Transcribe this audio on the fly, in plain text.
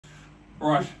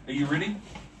Right, are you ready?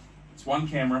 It's one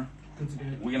camera. Good to go.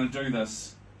 We're going to do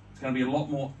this. It's going to be a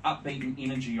lot more upbeat and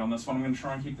energy on this one. I'm going to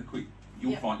try and keep the quick.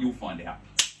 You'll find out.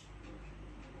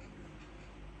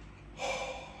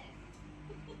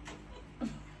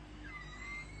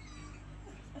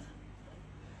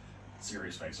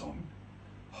 Serious face on.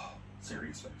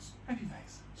 Serious face. Happy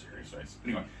face. Serious face.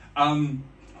 Anyway,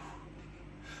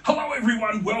 hello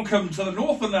everyone. Welcome to the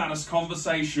Northern Artist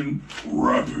Conversation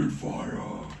Rapid Fire.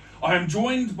 I am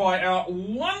joined by our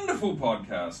wonderful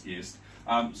podcast guest,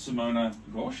 Simona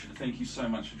Gosh. Thank you so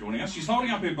much for joining us. She's holding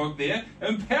up her book there,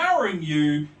 Empowering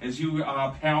You as You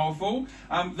Are Powerful.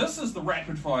 This is the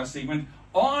rapid fire segment.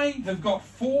 I have got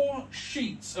 4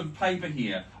 sheets of paper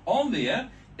here. On there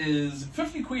is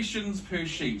 50 questions per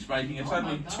sheet, making a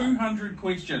total of 200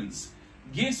 questions.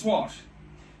 Guess what?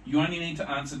 You only need to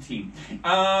answer 10.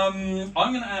 I'm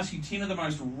going to ask you 10 of the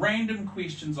most random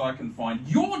questions I can find.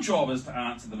 Your job is to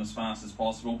answer them as fast as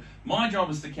possible. My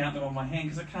job is to count them on my hand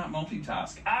because I can't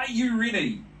multitask. Are you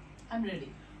ready? I'm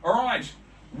ready. All right.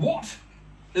 What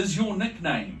is your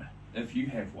nickname, if you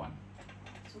have one?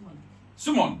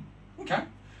 Sumon. Okay.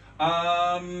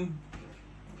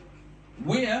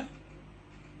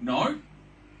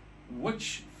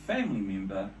 Which family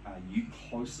member are you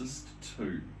closest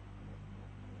to?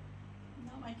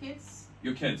 My kids.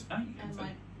 Your kids. Oh, and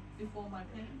before my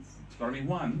parents. It's got to be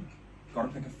one. Got to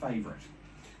pick a favourite.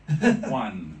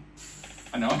 One.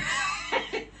 I know.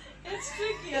 It's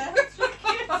trickier.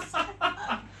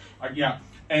 Yeah,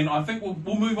 and I think we'll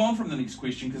move on from the next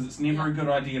question because it's never a good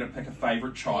idea to pick a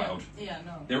favourite child. Yeah,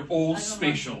 no. They're all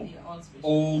special.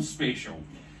 All special.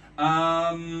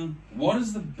 What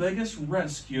is the biggest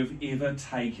risk you've ever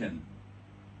taken?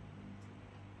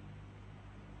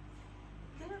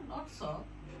 There are lots of.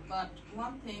 But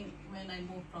one thing, when I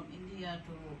moved from India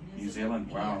to New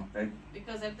Zealand, wow.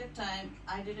 Because at that time,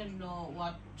 I didn't know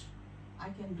what I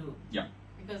can do. Yeah.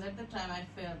 Because at the time, I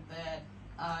felt that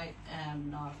I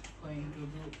am not going to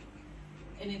do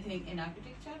anything in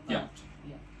architecture. But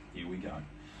yeah. Here we go.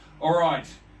 All right.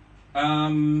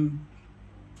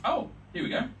 Here we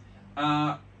go.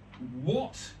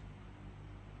 What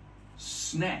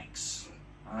snacks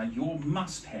are your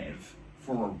must-have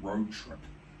for a road trip?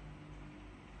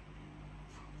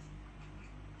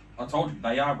 I told you,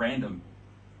 they are random.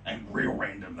 And real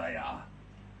random they are.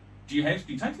 Do you take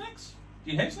snacks?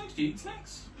 Do you have snacks? Do you eat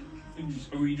snacks?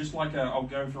 Or are you just like I'll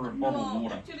go for a bottle of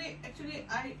water? Actually,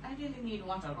 I really need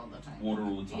water all the time. Water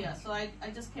all the time? Yeah, so I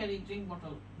just carry drink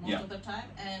bottle most of the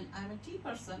time. And I'm a tea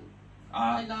person.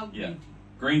 I love green tea.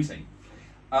 Green tea.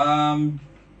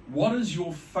 What is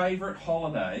your favourite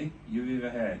holiday you've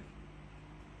ever had?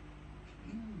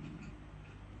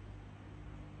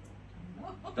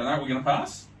 Don't know, we're going to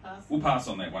pass? We'll pass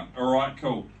on that one. All right,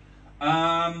 cool.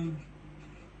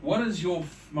 What is your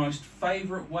most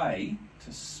favourite way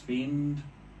to spend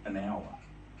an hour?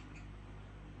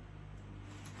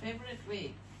 Favorite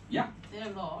way? Yeah. There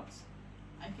are lots.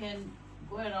 I can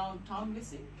go around town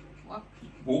basin.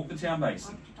 Walk the town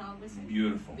basin. Walk the town basin.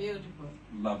 Beautiful. Beautiful.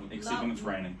 Love it, except when it's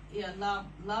raining. Yeah,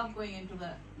 love going into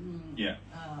the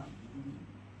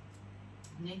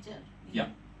nature. Yeah.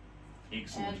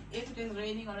 Excellent. And if it is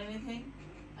raining or anything,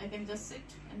 I can just sit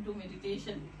and do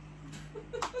meditation.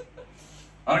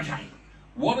 Okay.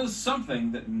 What is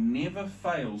something that never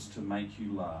fails to make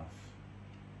you laugh?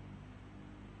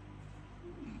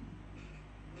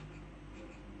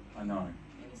 I know.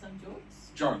 Maybe some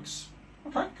jokes. Jokes.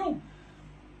 Okay, cool.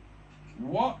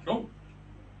 What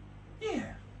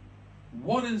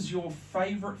is your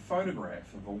favourite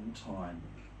photograph of all time?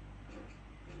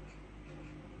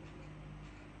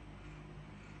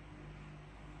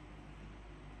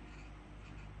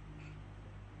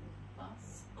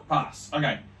 Pass.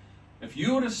 Okay. If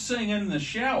you were to sing in the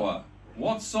shower,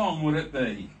 what song would it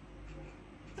be?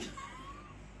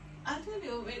 I'll tell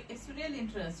you, it's really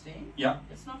interesting. Yeah.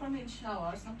 It's not only in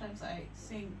shower. Sometimes I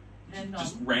sing random.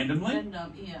 Just randomly?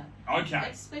 Random, yeah. Okay.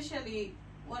 Especially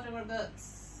whatever the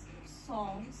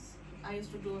songs I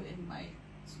used to do in my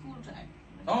school time.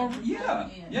 Oh, yeah.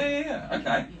 Okay.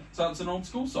 Yeah. So it's an old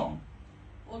school song?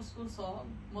 Old school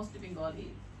song, mostly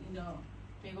Bengali,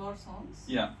 Tagore songs.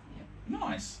 Yeah.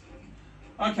 Nice.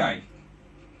 Okay.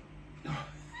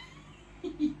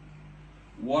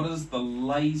 What is the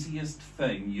laziest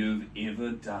thing you've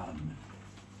ever done?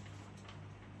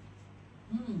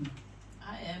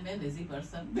 I am a lazy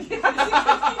person.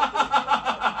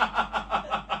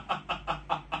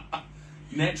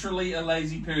 Naturally a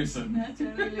lazy person.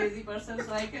 Naturally a lazy person.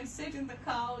 So I can sit in the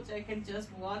couch, I can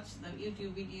just watch the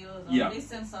YouTube videos or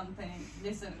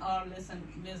listen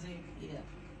music. Yeah.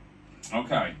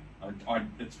 Okay.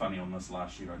 It's funny, on this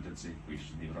last sheet I did see a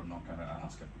question here, but I'm not going to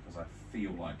ask it because I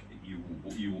feel like you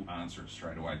will answer it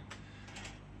straight away.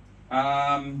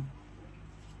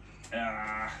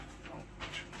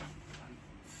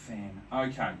 Fan.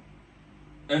 Okay.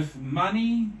 If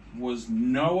money was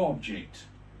no object,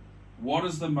 what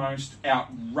is the most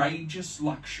outrageous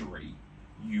luxury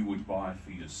you would buy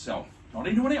for yourself? Not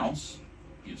anyone else,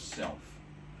 yourself.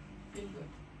 Feel good.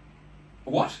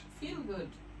 What? Feel good.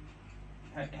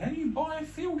 How do you buy a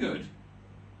feel good?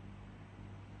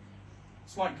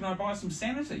 It's like, can I buy some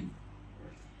sanity?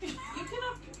 You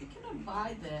cannot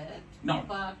buy that. No.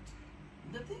 But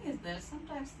the thing is that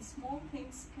sometimes the small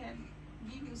things can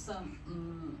give you some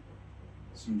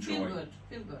joy. Feel good.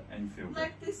 Feel good. And feel good.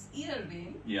 Like this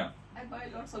earring. Yeah. I buy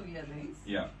lots of earrings.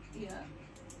 Yeah. Yeah.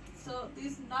 So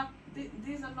these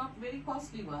are not very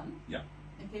costly one. Yeah.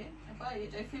 Okay. I buy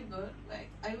it. I feel good. Like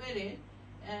I wear it,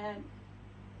 and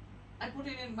I put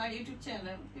it in my YouTube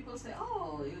channel. People say,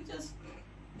 "Oh, you just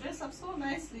dress up so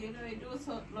nicely." You know, I do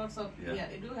lots of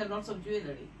I do have lots of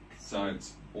jewelry. So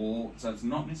it's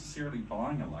not necessarily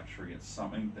buying a luxury. It's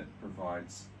something that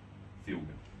provides feel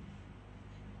good.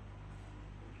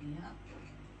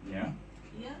 Yeah. Yeah.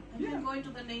 Yeah. And then going to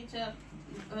the nature,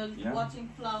 watching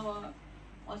flower,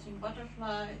 watching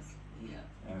butterflies. Yeah.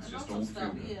 And it's And just lots all of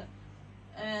stuff. feel good. Yeah.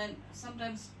 And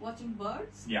sometimes watching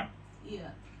birds. Yeah.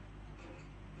 Yeah.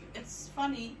 It's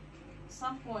funny,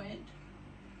 some point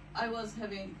I was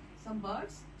having some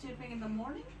birds chirping in the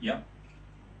morning, Yep.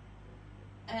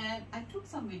 and I took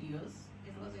some videos.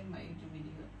 It was in my YouTube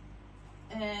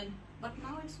video. But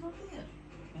now it's not there.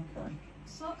 Okay.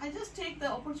 So I just take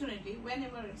the opportunity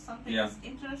whenever something is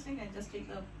interesting, I just take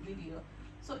the video.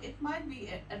 So it might be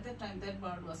at that time that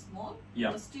bird was small. Yeah.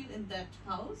 It was still in that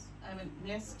house. I mean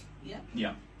nest. Yeah.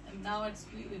 Yeah. And now it's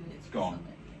really It's gone. So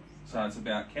many years. So it's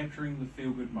about capturing the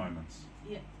feel good moments.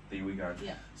 Yeah. There we go.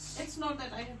 Yeah. It's not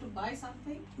that I have to buy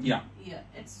something. Yeah. Yeah.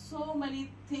 It's so many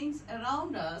things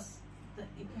around us that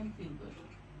it can feel good.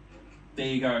 There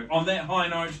you go. On that high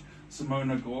note,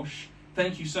 Simona Ghosh,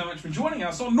 thank you so much for joining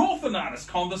us on Northern Artist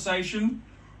Conversation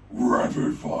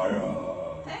Rapid Fire.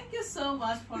 Thank you so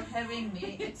much for having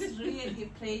me. It's really a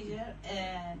pleasure,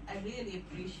 and I really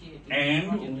appreciate it.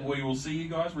 And we will see you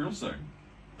guys real soon.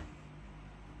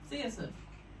 See you soon.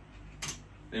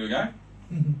 There we go.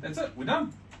 That's it. We're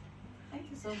done. Thank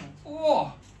you so much.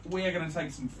 Oh, we are going to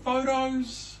take some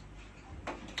photos.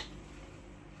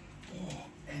 Oh,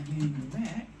 and then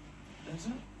that is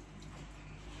it.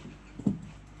 So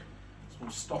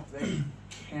we'll stop that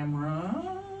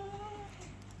camera.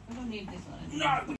 I don't need this one. No.